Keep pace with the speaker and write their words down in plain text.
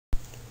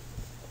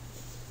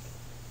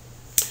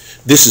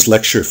This is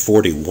lecture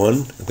 41.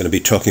 I'm going to be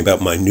talking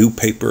about my new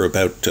paper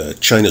about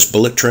China's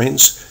bullet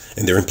trains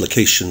and their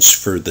implications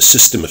for the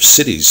system of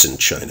cities in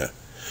China.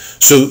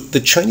 So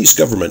the Chinese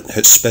government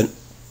has spent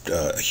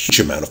a huge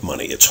amount of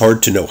money. It's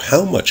hard to know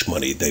how much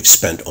money they've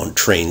spent on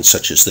trains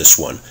such as this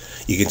one.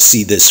 You can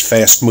see this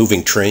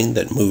fast-moving train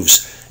that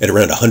moves at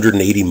around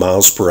 180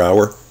 miles per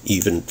hour,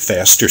 even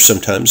faster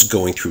sometimes,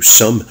 going through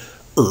some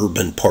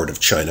urban part of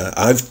China.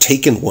 I've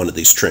taken one of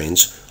these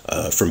trains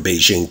from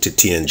Beijing to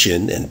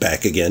Tianjin and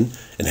back again,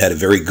 and had a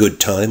very good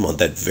time on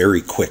that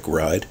very quick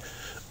ride.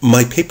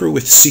 My paper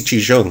with Siqi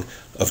Zheng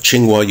of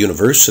Tsinghua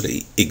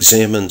University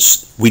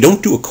examines, we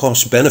don't do a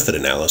cost-benefit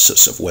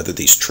analysis of whether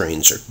these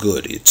trains are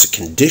good. It's a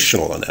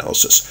conditional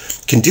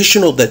analysis.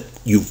 Conditional that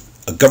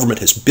a government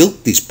has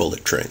built these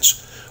bullet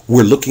trains.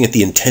 We're looking at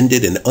the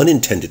intended and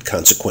unintended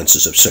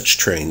consequences of such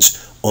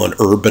trains on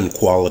urban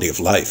quality of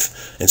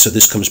life. And so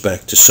this comes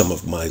back to some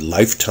of my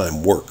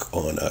lifetime work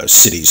on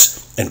cities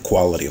and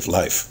quality of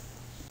life.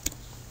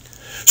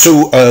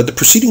 So the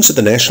Proceedings of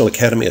the National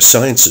Academy of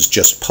Sciences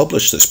just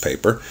published this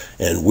paper,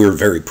 and we're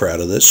very proud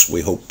of this.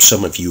 We hope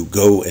some of you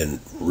go and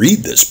read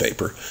this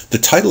paper. The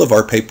title of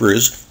our paper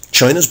is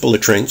China's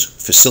Bullet Trains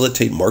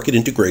Facilitate Market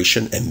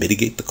Integration and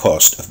Mitigate the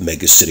Cost of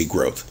Megacity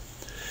Growth.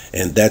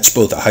 And that's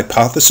both a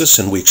hypothesis,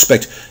 and we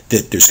expect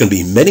that there's going to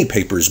be many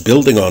papers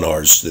building on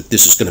ours, that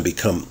this is going to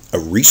become a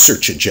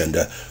research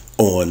agenda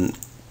on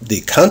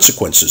the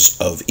consequences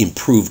of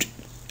improved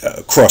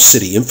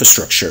cross-city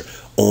infrastructure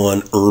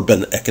on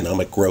urban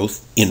economic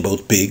growth in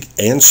both big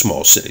and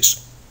small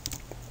cities.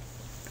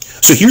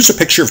 So here's a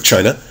picture of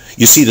China.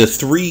 You see the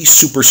three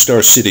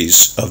superstar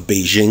cities of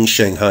Beijing,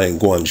 Shanghai, and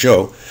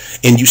Guangzhou,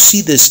 and you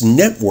see this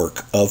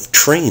network of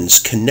trains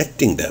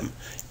connecting them.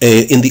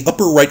 In the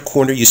upper right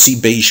corner, you see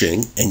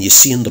Beijing, and you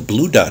see in the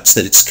blue dots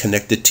that it's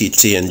connected to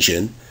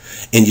Tianjin,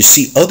 and you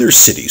see other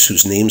cities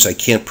whose names I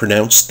can't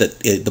pronounce that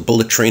the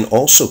bullet train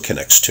also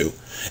connects to.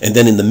 And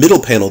then in the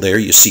middle panel there,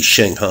 you see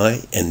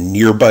Shanghai and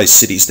nearby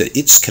cities that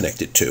it's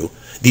connected to.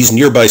 These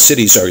nearby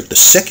cities are the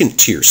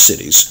second-tier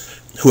cities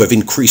who have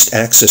increased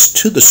access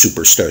to the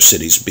superstar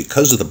cities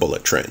because of the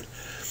bullet train.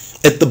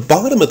 At the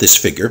bottom of this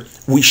figure,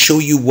 we show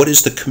you what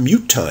is the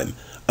commute time,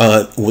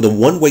 with a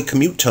one-way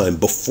commute time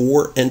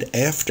before and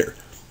after.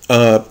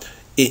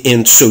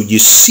 And so you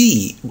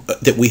see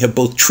that we have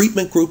both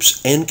treatment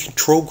groups and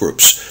control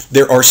groups.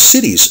 There are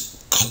cities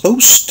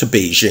close to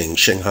Beijing,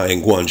 Shanghai,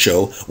 and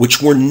Guangzhou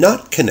which were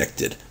not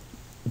connected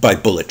by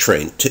bullet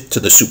train to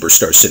the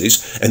superstar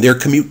cities, and their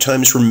commute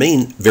times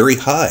remain very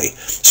high.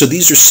 So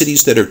these are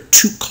cities that are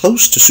too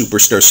close to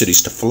superstar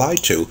cities to fly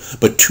to,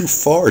 but too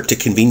far to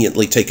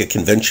conveniently take a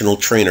conventional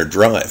train or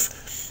drive.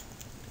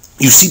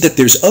 You see that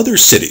there's other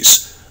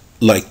cities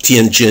like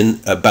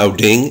Tianjin,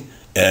 Baoding,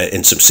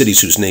 and some cities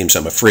whose names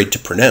I'm afraid to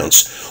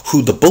pronounce,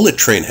 who the bullet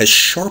train has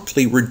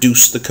sharply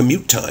reduced the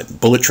commute time.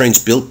 Bullet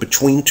trains built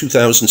between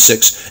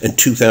 2006 and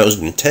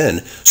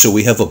 2010, so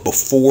we have a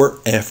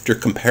before-after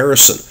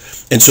comparison.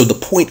 And so the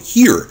point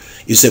here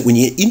is that when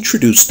you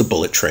introduce the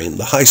bullet train,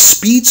 the high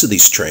speeds of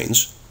these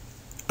trains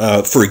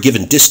for a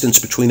given distance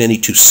between any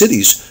two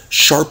cities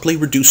sharply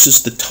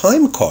reduces the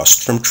time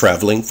cost from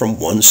traveling from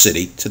one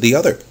city to the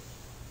other.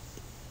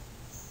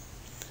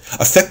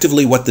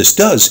 Effectively, what this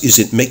does is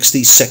it makes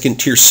these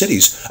second-tier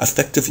cities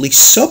effectively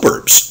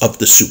suburbs of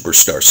the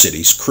superstar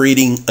cities,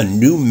 creating a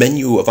new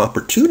menu of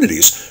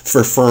opportunities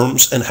for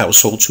firms and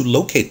households who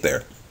locate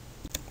there.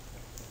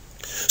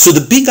 So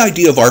the big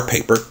idea of our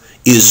paper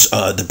is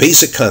the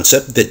basic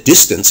concept that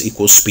distance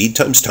equals speed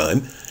times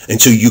time, and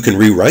so you can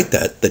rewrite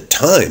that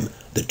time,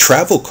 the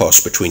travel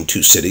cost between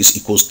two cities,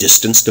 equals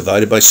distance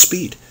divided by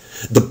speed.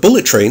 The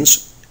bullet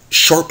trains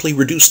sharply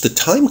reduce the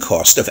time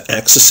cost of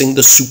accessing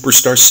the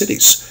superstar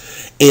cities.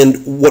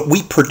 And what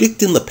we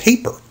predict in the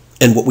paper,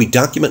 and what we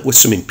document with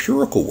some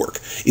empirical work,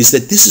 is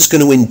that this is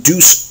going to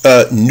induce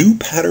new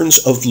patterns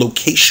of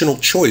locational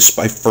choice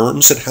by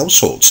firms and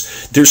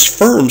households. There's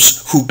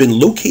firms who've been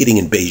locating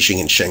in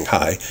Beijing and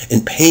Shanghai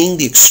and paying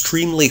the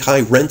extremely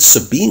high rents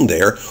of being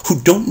there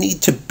who don't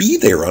need to be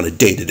there on a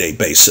day-to-day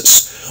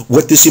basis.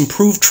 What this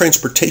improved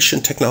transportation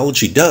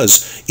technology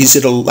does is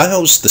it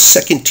allows the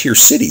second-tier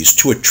cities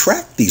to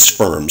attract these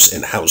firms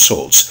and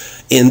households.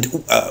 And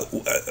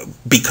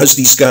because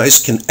these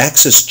guys can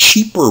access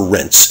cheaper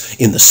rents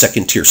in the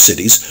second-tier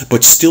cities,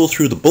 but still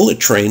through the bullet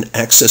train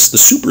access the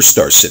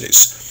superstar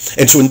cities.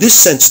 And so in this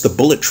sense, the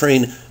bullet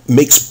train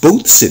makes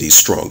both cities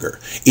stronger.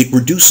 It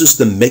reduces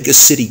the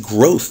megacity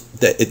growth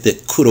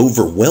that could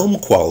overwhelm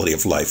quality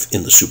of life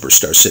in the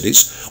superstar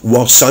cities,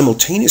 while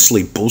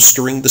simultaneously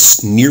bolstering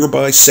the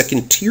nearby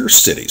second-tier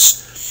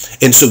cities.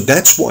 And so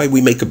that's why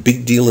we make a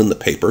big deal in the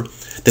paper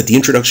that the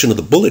introduction of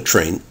the bullet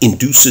train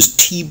induces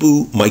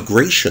Tibu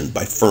migration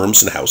by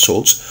firms and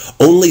households.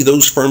 Only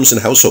those firms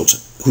and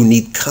households who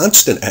need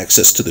constant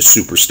access to the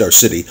superstar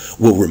city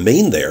will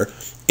remain there.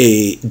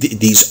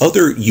 These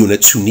other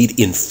units who need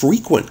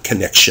infrequent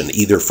connection,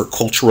 either for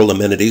cultural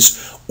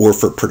amenities or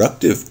for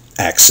productive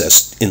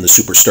access in the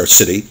superstar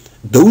city,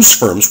 those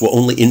firms will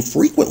only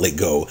infrequently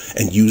go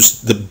and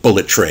use the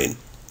bullet train.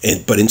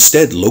 but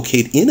instead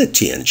locate in a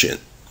Tianjin.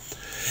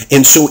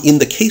 And so in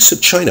the case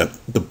of China,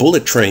 the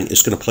bullet train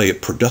is going to play a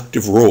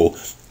productive role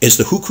as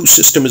the hukou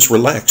system is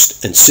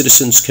relaxed and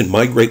citizens can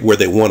migrate where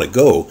they want to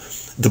go.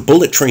 The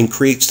bullet train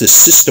creates this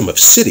system of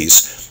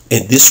cities,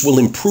 and this will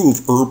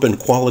improve urban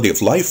quality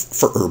of life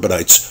for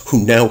urbanites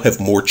who now have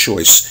more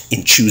choice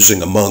in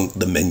choosing among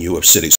the menu of cities.